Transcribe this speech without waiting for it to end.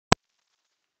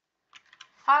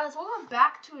Hi guys, welcome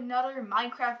back to another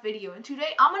Minecraft video, and today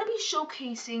I'm going to be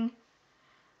showcasing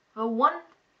the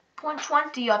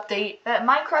 1.20 update that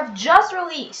Minecraft just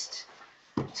released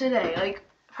today,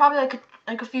 probably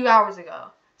a few hours ago.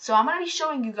 So I'm going to be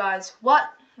showing you guys what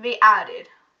they added.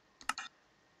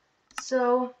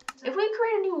 So if we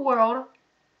create a new world,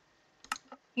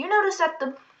 you notice that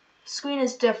the screen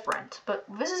is different, but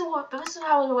this is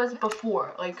how it was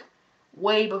before, like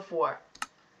way before.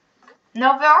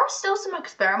 Now, there are still some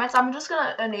experiments. I'm just going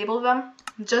to enable them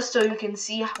just so you can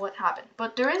see what happened.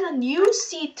 But there is a new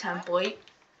seed template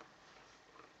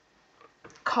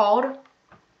called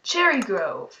Cherry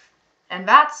Grove. And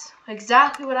that's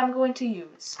exactly what I'm going to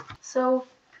use. So,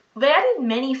 they added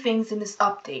many things in this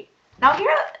update. Now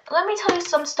here, let me tell you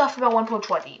some stuff about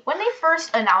 1.20. When they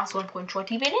first announced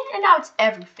 1.20, they didn't announce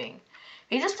everything.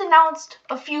 They just announced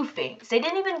a few things. They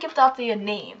didn't even give the update a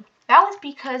name. That was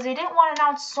because they didn't want to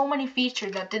announce so many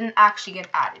features that didn't actually get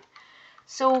added.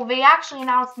 So they actually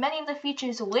announced many of the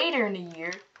features later in the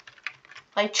year,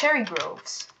 like Cherry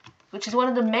Groves, which is one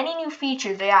of the many new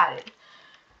features they added.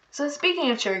 So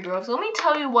speaking of Cherry Groves, let me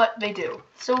tell you what they do.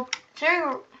 So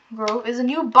Cherry Grove is a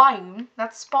new biome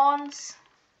that spawns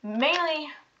mainly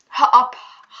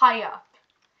high up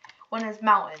when there's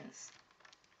mountains.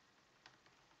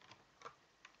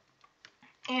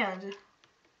 And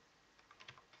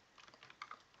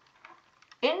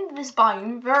in this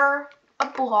biome, there's a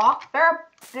block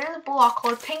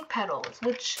called Pink Petals,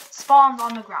 which spawns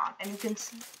on the ground, and you can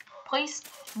place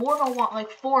more than one, like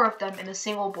 4 of them in a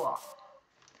single block.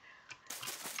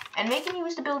 And they can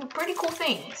use to build pretty cool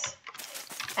things,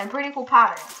 and pretty cool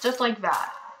patterns, just like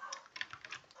that.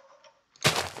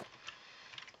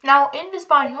 Now, in this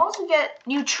biome, you also get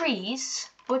new trees,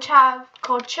 which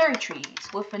called cherry trees,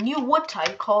 with a new wood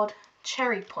type called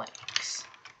cherry planks.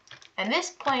 And this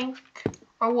plank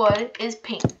or wood is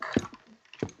pink,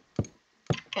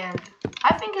 and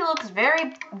I think it looks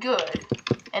very good,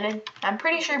 and I'm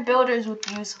pretty sure builders would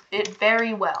use it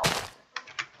very well.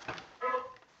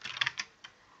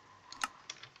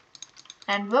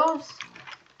 And in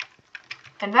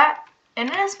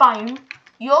this biome,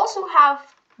 you also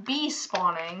have bees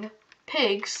spawning,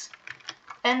 pigs,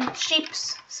 and sheep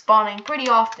spawning pretty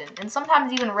often, and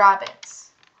sometimes even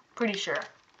rabbits, pretty sure.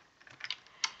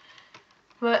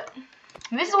 But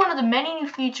this is one of the many new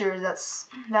features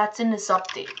that's in this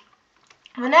update.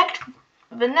 The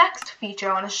next feature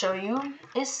I want to show you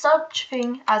is such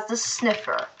thing as the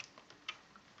sniffer.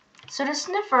 So the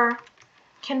sniffer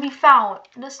can be found.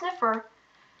 The sniffer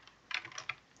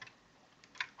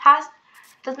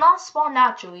does not spawn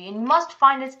naturally, and you must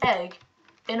find its egg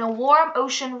in a warm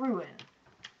ocean ruin.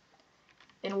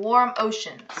 In warm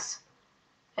oceans.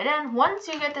 And then once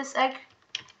you get this egg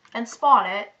and spawn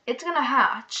it, it's gonna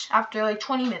hatch after like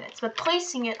 20 minutes. But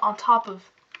placing it on top of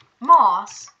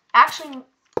moss actually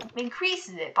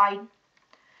increases it by,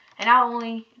 and now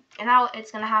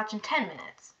it's gonna hatch in 10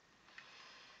 minutes.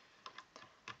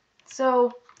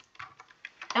 So,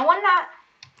 and when that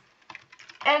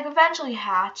egg eventually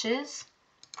hatches,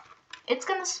 it's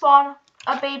gonna spawn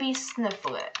a baby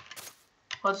snifflet.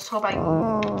 Let's just hope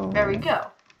there we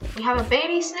go. We have a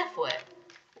baby snifflet,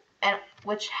 and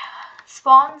which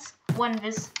spawns when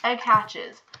this egg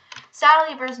hatches.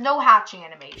 Sadly, there's no hatching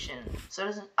animation,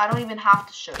 so I don't even have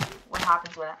to show you what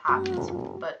happens when it happens.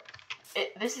 But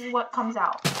this is what comes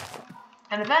out,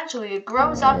 and eventually it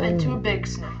grows up into a big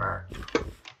sniffer.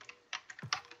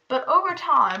 But over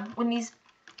time, when these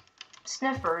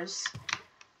sniffers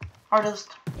are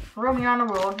just roaming around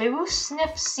the world, they will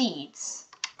sniff seeds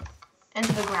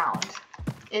into the ground.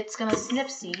 It's gonna sniff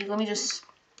seeds. Let me just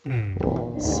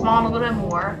spawn a little bit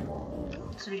more,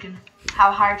 so we can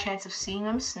have a higher chance of seeing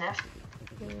them sniff.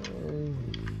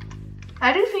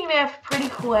 I do think they have pretty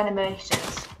cool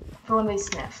animations for when they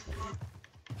sniff.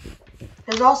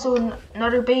 There's also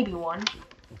another baby one.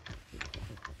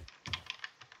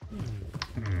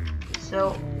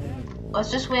 So, let's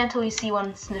just wait until we see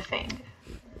one sniffing.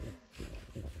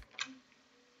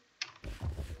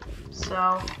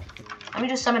 So, let me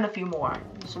just summon a few more,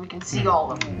 so we can see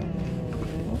all of them.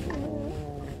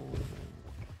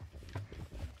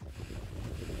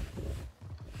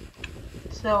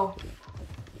 So,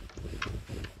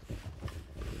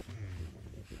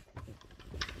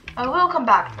 I will come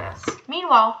back to this.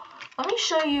 Meanwhile, let me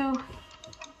show you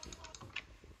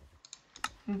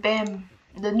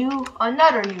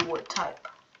another new wood type.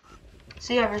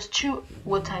 So yeah, there's 2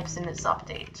 wood types in this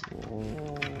update.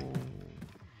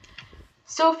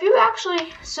 So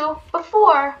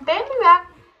before, bamboo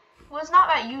was not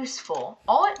that useful.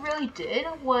 All it really did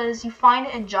was you find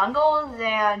it in jungles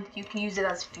and you can use it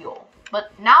as fuel.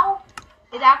 But now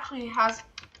it actually has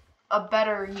a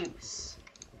better use.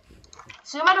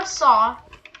 So you might have saw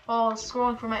while I was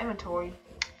scrolling through my inventory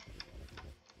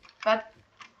that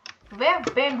they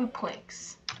have bamboo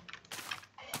planks.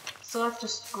 So let's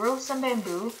just grow some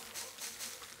bamboo.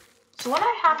 So when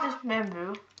I have this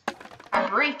bamboo, I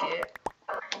break it,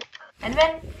 and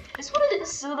then this one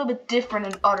is a little bit different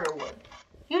than other wood.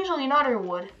 Usually in other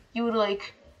wood, you would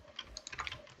like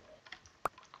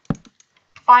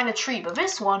find a tree, but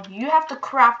this one you have to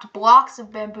craft blocks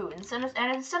of bamboo. Instead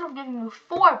of giving you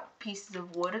 4 pieces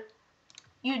of wood,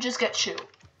 you just get 2.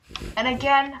 And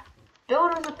again,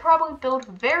 builders would probably build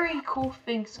very cool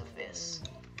things with this.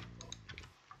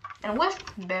 And with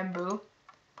bamboo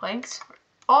planks,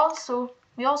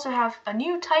 we also have a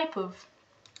new type of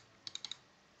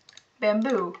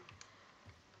bamboo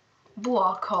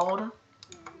block called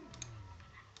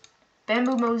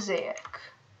bamboo mosaic,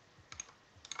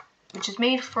 which is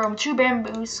made from 2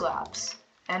 bamboo slabs.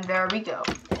 And there we go.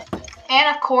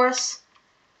 And of course,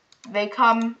 they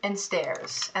come in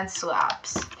stairs and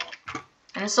slabs.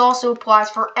 And this also applies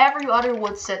for every other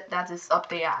wood set that is up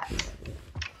the attic.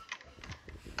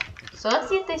 So let's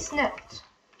see if they sniffed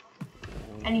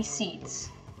any seeds,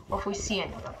 or if we see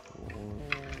any.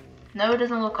 No, it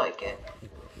doesn't look like it.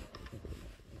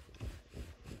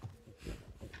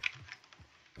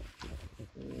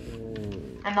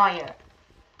 And not yet.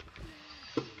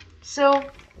 So,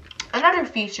 another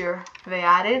feature they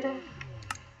added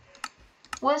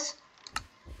was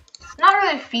not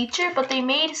really a feature, but they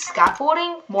made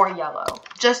scaffolding more yellow,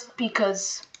 just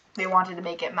because they wanted to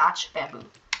make it match bamboo.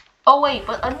 Oh wait,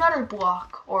 but another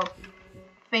block or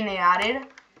thing they added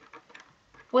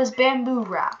was bamboo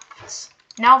rafts.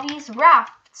 Now these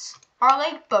rafts are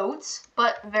like boats,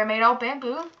 but they're made out of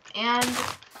bamboo, and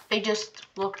they just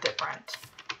look different.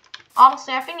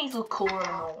 Honestly, I think these look cooler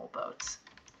than normal boats.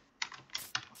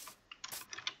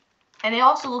 And they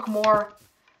also look more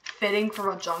fitting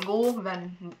for a jungle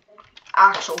than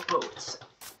actual boats.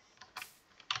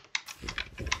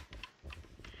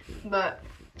 But,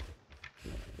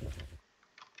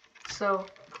 so,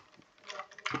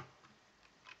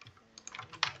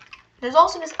 there's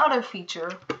also this other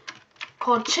feature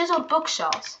called chiseled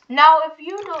bookshelves. Now, if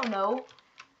you don't know,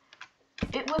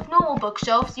 with normal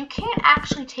bookshelves, you can't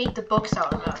actually take the books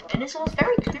out of them, and this was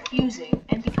very confusing.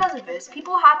 And because of this,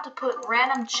 people had to put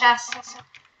random chests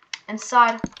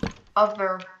inside of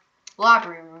their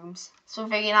library rooms so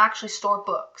they can actually store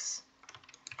books.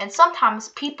 And sometimes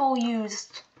people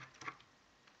used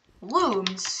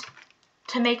looms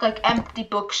to make like empty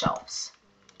bookshelves,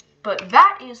 but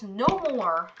that is no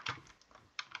more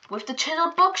with the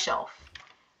chiseled bookshelf,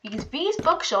 because these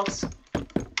bookshelves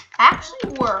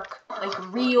actually work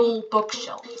like real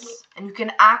bookshelves, and you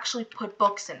can actually put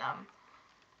books in them.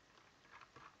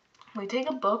 We take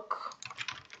a book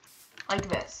like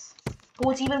this, but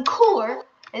what's even cooler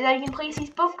is that you can place these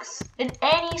books in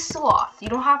any slot. You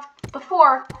don't have,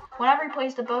 before, whenever you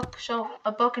placed a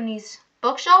book in these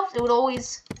bookshelves, it would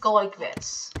always go like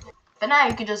this. But now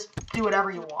you can just do whatever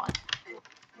you want.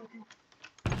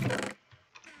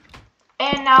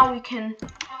 And now we can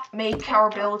make our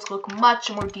builds look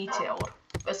much more detailed,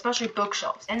 especially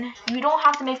bookshelves. And you don't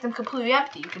have to make them completely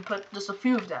empty. You can put just a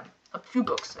few of them, a few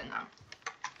books in them.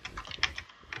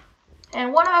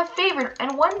 And one of my favorite,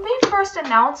 and when they first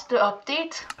announced the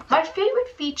update, my favorite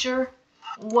feature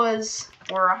was,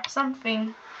 or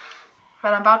something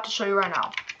that I'm about to show you right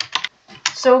now.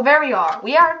 So there we are.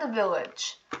 We are in the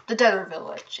village, the Desert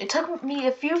Village. It took me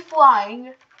a few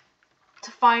flying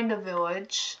to find the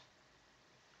village.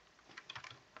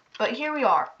 But here we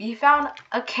are. We found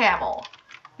a camel.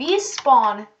 These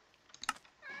spawn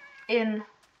in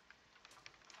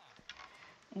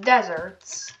desert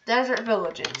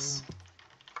villages.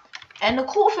 And the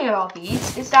cool thing about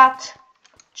these is that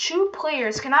 2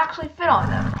 players can actually fit on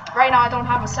them. Right now I don't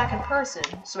have a second person,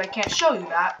 so I can't show you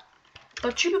that.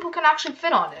 But 2 people can actually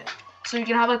fit on it. So you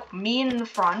can have like me in the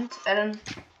front and then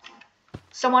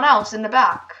someone else in the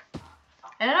back.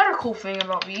 And another cool thing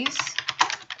about these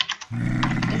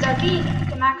is that these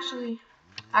can actually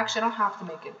I don't have to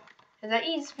make it. Is that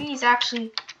these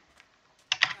actually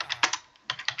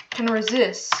can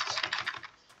resist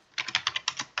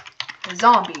the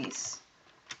zombies.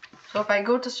 So if I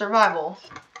go to survival,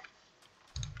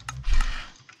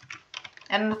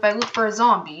 and if I look for a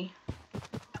zombie,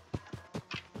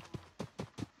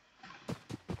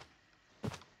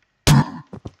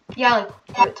 yeah,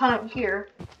 like a ton of here,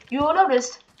 you will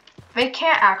notice they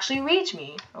can't actually reach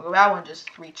me. Okay, that one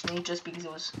just reached me just because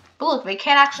it was. But look, they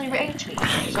can't actually reach me.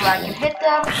 So I can hit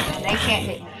them, and they can't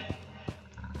hit me.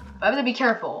 But I have to be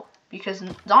careful, because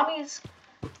zombies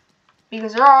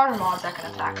because there are other mobs that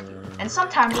can attack you. And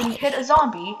sometimes when you hit a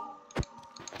zombie,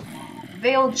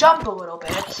 they'll jump a little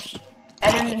bit,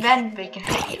 and then they can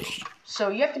hit you. So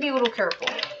you have to be a little careful.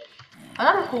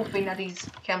 Another cool thing that these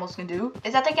camels can do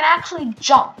is that they can actually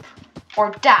jump,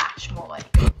 or dash more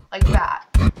like that.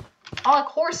 Unlike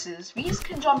horses, these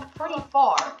can jump pretty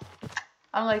far.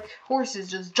 Unlike horses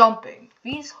just jumping,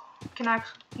 these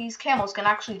camels can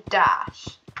actually dash.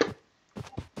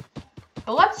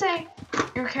 But let's say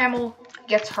your camel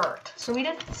gets hurt. So we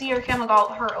did see your camel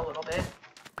got hurt a little bit.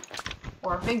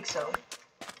 Or I think so.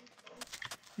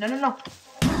 No.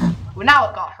 Well, now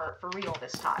it got hurt for real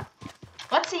this time.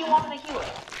 Let's say you wanted to heal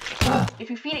it. If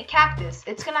you feed it cactus,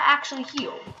 it's gonna actually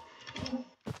heal.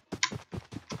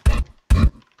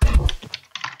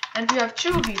 And if you have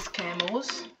 2 of these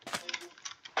camels...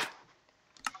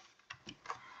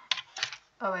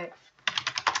 Oh, wait.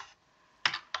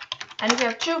 And if you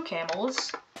have 2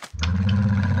 camels,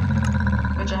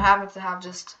 which I happen to have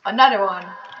just another one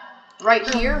right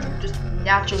here, just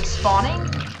naturally spawning,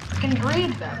 you can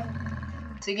breed them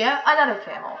to get another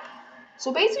camel.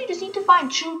 So basically you just need to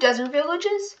find 2 desert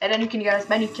villages, and then you can get as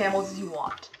many camels as you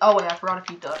want. Oh wait, I forgot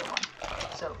to feed the other one.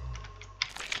 So,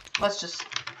 let's just...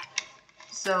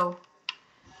 So,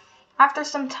 after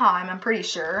some time, I'm pretty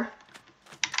sure...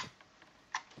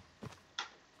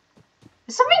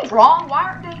 Is something wrong? Why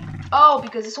aren't they... Oh,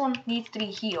 because this one needs to be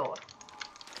healed.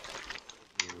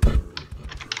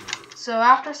 So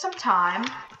after some time,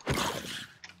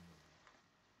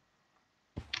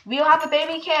 we'll have a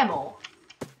baby camel.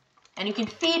 And you can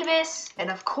feed this, and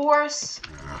of course,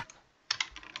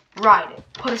 ride it.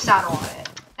 Put a saddle on it.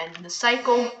 And the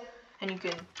cycle, and you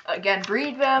can, again,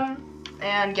 breed them,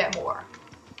 and get more.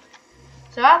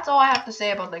 So that's all I have to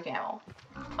say about the camel.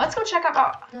 Let's go check back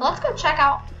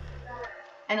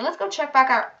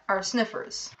out our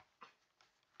sniffers.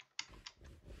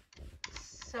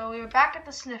 So we're back at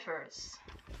the sniffers.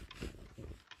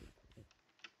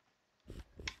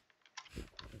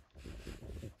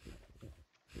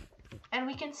 And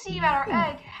we can see that our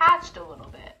egg hatched a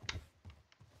little bit.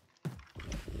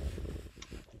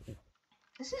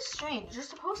 This is strange. You're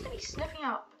supposed to be sniffing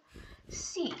out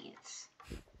seeds.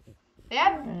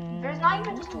 There's not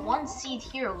even just 1 seed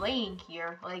here laying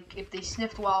here, like if they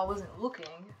sniffed while I wasn't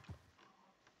looking.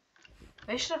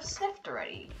 They should have sniffed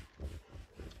already.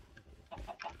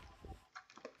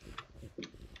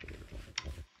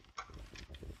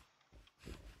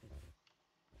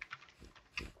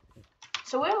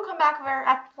 So we'll come back there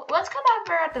let's come back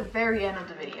there at the very end of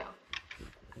the video.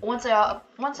 Once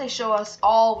they show us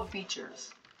all the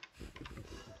features.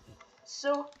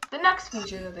 So the next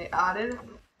feature that they added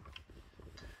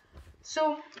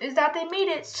is that they made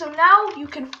it so now you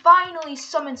can finally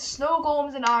summon snow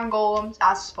golems and iron golems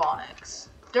as spawn eggs.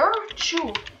 There are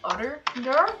two other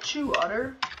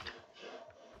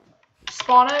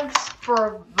spawn eggs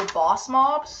for the boss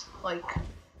mobs, like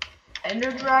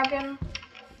Ender Dragon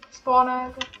spawn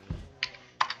egg,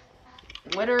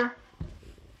 Wither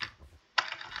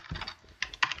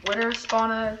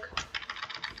spawn egg.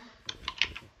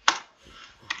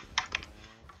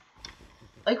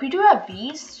 Like, we do have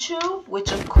these 2,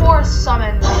 which of course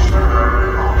summon...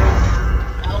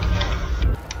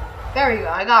 There you go,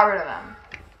 I got rid of them.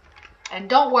 And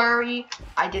don't worry,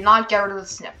 I did not get rid of the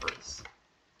sniffers.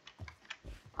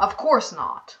 Of course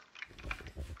not.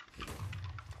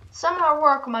 Some of our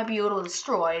work might be a little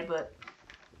destroyed, but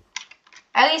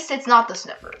at least it's not the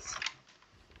sniffers.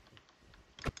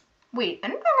 Wait,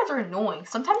 Ender Dragons are annoying.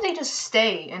 Sometimes they just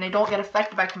stay and they don't get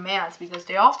affected by commands because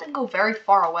they often go very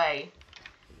far away.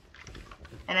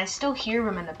 And I still hear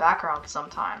them in the background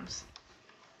sometimes.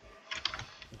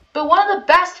 But one of the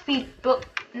best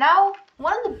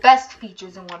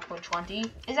features in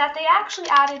 1.20 is that they actually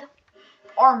added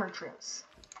armor trims,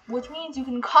 which means you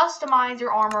can customize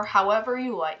your armor however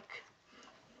you like.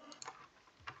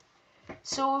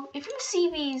 So if you see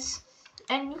these,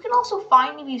 and you can also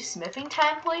find these smithing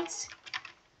templates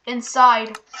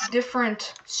inside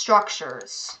different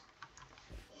structures.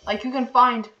 Like you can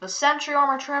find the sentry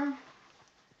armor trim.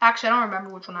 Actually, I don't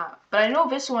remember which one but I know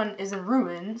this one is in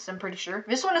ruins, I'm pretty sure.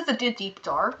 This one is the deep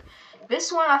dark.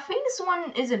 This one, I think this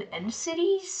one is in end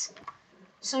cities.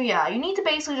 So yeah, you need to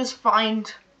basically just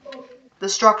find the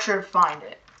structure to find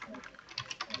it.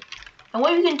 And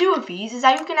what you can do with these is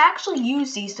that you can actually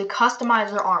use these to customize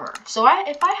your armor. So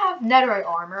if I have netherite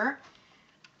armor,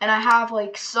 and I have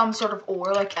like some sort of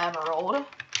ore like emerald,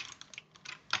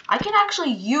 I can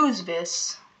actually use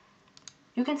this.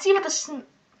 You can see that the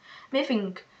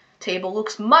smithing table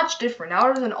looks much different. Now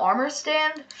there's an armor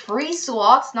stand, 3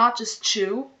 slots, not just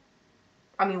 2.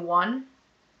 I mean 1.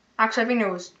 Actually, I think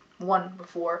there was 1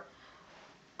 before.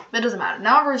 But it doesn't matter.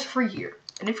 Now armor is free here.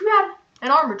 And if you add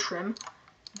an armor trim,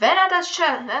 then add that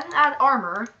chest, then add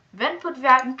armor, then put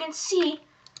that, you can see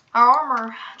our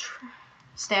armor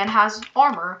stand has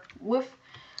armor with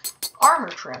armor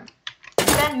trim. And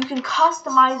then you can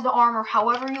customize the armor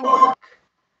however you like.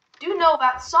 Do know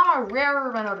that some are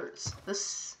rarer than others.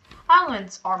 This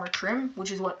Island's armor trim,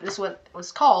 which is what this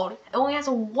was called, it only has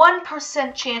a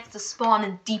 1% chance to spawn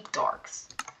in deep darks.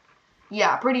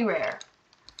 Yeah, pretty rare.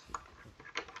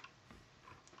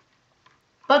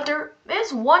 But there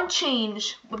is one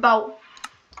change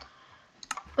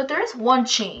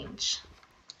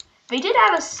They did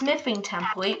add a smithing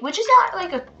template, which is not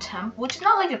like an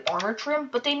armor trim,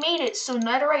 but they made it so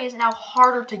netherite is now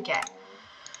harder to get.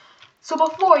 So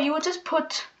before, you would just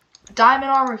put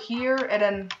diamond armor here and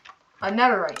then a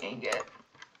netherite ingot.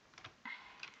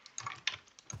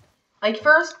 Like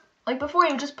before,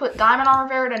 you would just put diamond armor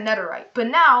there and a netherite. But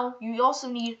now, you also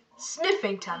need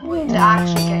smithing template to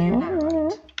actually get your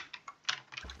netherite.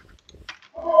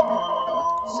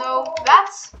 So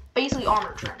that's basically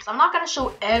armor trims. I'm not going to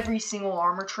show every single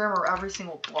armor trim or every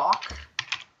single block.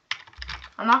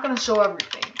 I'm not going to show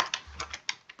everything.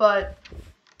 But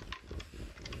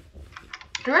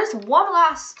there is one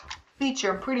last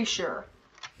feature, I'm pretty sure,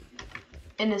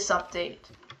 in this update.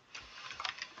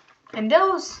 And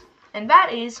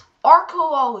that is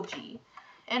archaeology.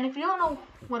 And if you don't know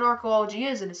what archaeology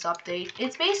is in this update,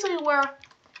 it's basically where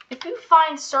if you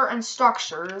find certain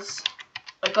structures,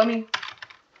 like let me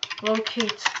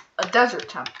locate a desert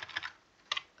temple.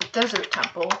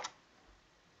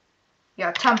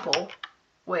 Yeah, temple.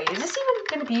 Wait, is this even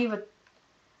gonna be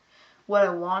what I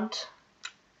want?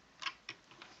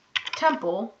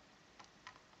 Temple.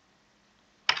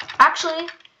 Actually,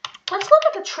 let's look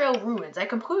at the trail ruins. I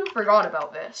completely forgot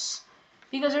about this.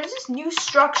 Because there's this new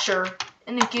structure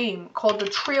in the game called the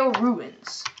Trail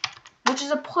Ruins, which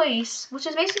is a place, which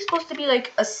is basically supposed to be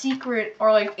like a secret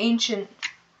or like ancient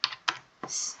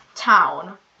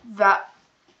town that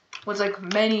was like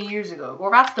many years ago,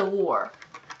 or that's the war.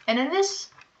 And in this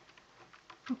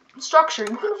structure,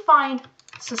 you can find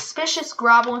suspicious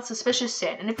gravel and suspicious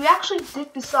sand. And if you actually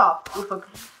dig this up with a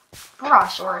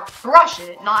brush, or brush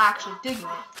it, not actually digging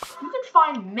it, you can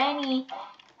find many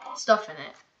stuff in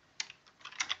it.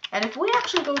 And if we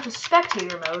actually go to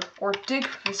spectator mode, or dig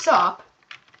this up,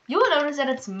 you will notice that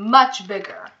it's much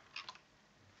bigger.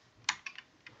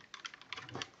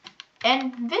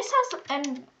 And this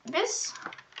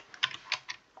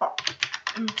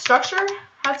structure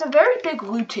has a very big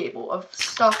loot table of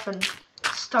stuff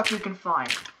you can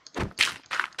find.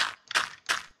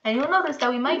 And you'll notice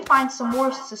that we might find some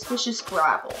more suspicious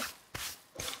gravel.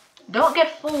 Don't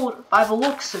get fooled by the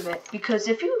looks of it, because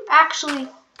if you actually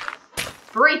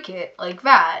break it like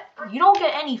that, you don't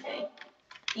get anything.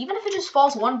 Even if it just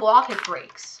falls one block, it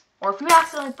breaks. Or if you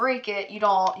accidentally break it, you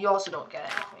also don't get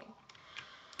anything.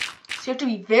 So you have to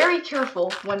be very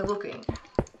careful when looking.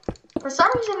 For some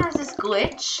reason, there's this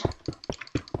glitch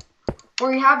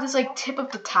where you have this like tip of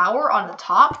the tower on the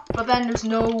top, but then you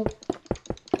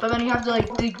have to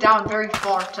like dig down very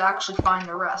far to actually find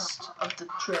the rest of the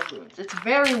trail ruins. It's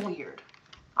very weird.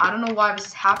 I don't know why this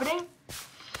is happening,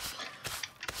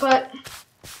 but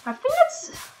I think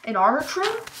it's an armor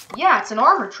trim. Yeah, it's an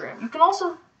armor trim. You can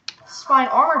also find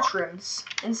armor trims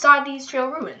inside these trail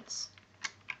ruins.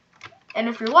 And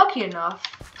if you're lucky enough,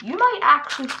 you might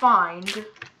actually find...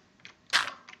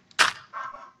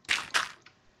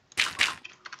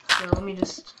 So let me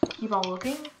just keep on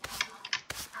looking.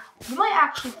 You might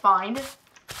actually find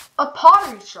a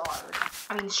pottery shard.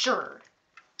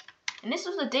 And this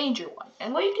was the danger one.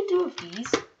 And what you can do with these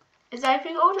is that if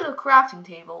you go to the crafting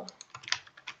table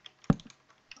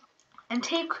and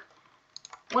take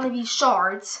one of these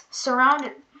shards,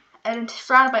 surrounded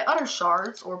by other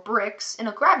shards or bricks in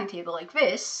a crafting table like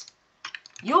this,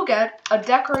 you'll get a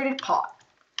decorated pot.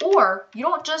 Or you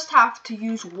don't just have to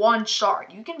use one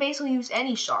shard. You can basically use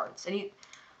any shards. I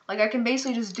can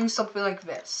basically just do something like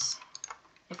this.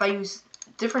 If I use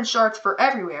different shards for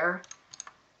everywhere,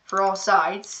 for all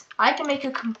sides, I can make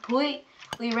a completely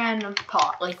random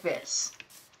pot like this.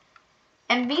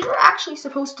 And these are actually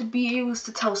supposed to be used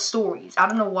to tell stories. I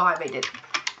don't know why they did.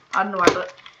 I don't know why,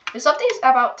 but this update is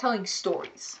about telling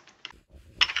stories.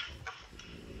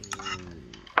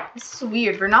 This is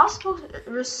weird.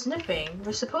 We're sniffing.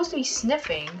 We're supposed to be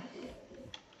sniffing.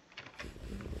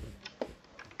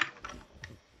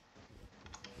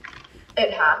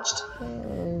 It hatched.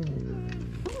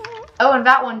 Oh, and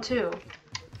that one too.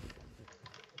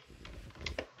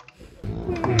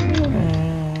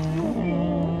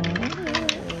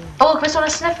 Oh, look, this one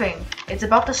is sniffing. It's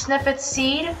about to sniff its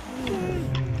seed.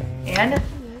 And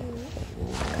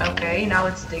Okay, now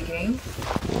it's digging.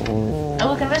 And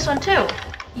look at this one too.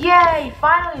 Yay!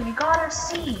 Finally, we got our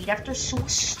seed after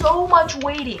so much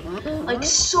waiting. Like,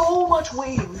 so much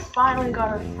waiting. We finally got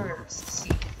our first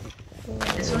seed.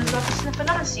 This one is about to sniff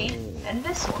another seed, and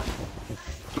this one.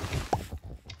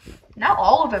 Now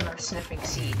all of them are sniffing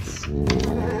seeds.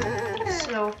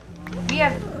 So,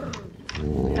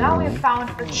 now we have found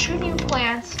our 2 new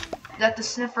plants that the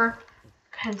sniffer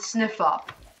can sniff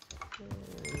up.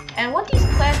 And what these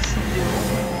plants do,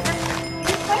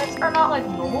 these plants are not like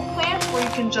normal plants where you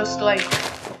can just like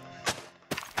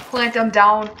plant them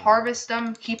down, harvest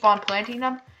them, keep on planting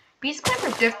them. These plants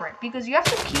are different because you have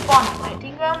to keep on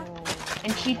planting them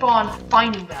and keep on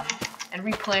finding them and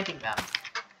replanting them.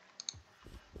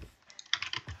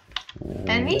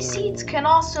 And these seeds can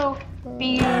also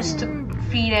be used to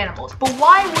feed animals. But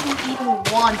why would you even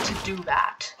want to do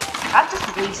that? That's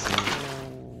just wasted.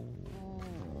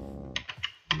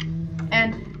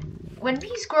 And when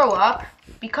these grow up,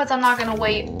 because I'm not gonna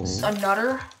wait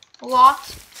another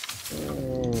lot,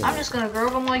 I'm just gonna grow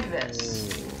them like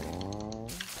this.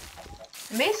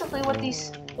 And basically, what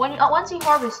these once you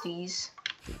harvest these,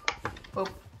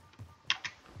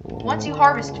 once you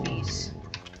harvest these,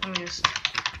 let me just.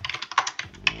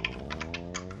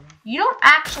 You don't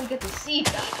actually get the seed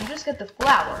though, you just get the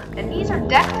flower. And these are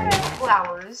decorative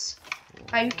flowers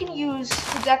that you can use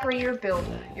to decorate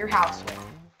your house with.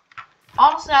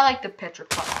 Honestly, I like the pitcher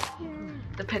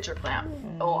plant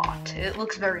a lot. It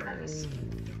looks very nice.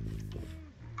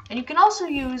 And you can also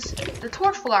use the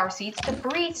torch flower seeds to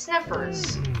breed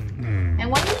sniffers.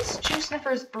 And when these 2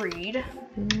 sniffers breed,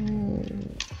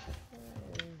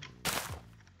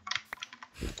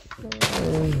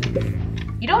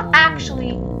 you don't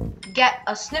actually get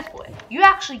a snifflet. You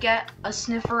actually get a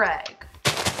sniffer egg.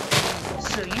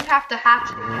 So you have to hatch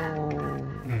it again.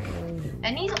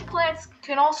 And these plants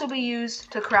can also be used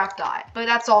to craft dye, but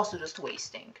that's also just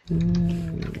wasting.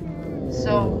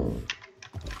 So,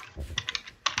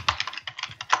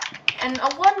 and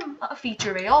one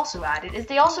feature they also added is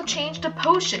they also changed the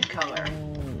potion color.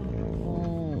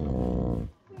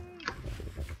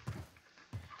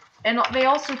 And they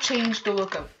also changed the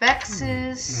look of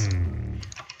Vexes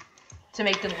to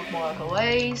make them look more like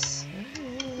Allays.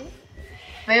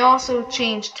 They also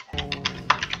changed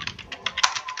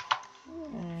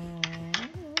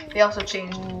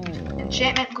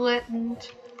enchantment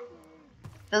glint.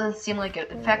 Doesn't seem like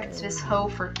it affects this hoe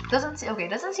doesn't seem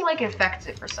like it affects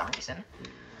it for some reason.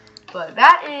 But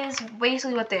that is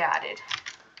basically what they added.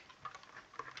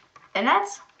 And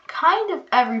that's kind of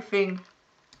everything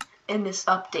in this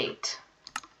update.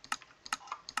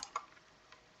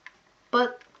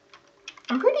 But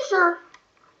I'm pretty sure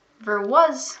there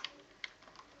was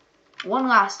one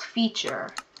last feature.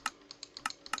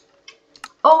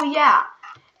 Oh yeah,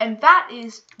 and that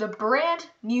is the brand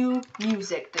new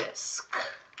music disc.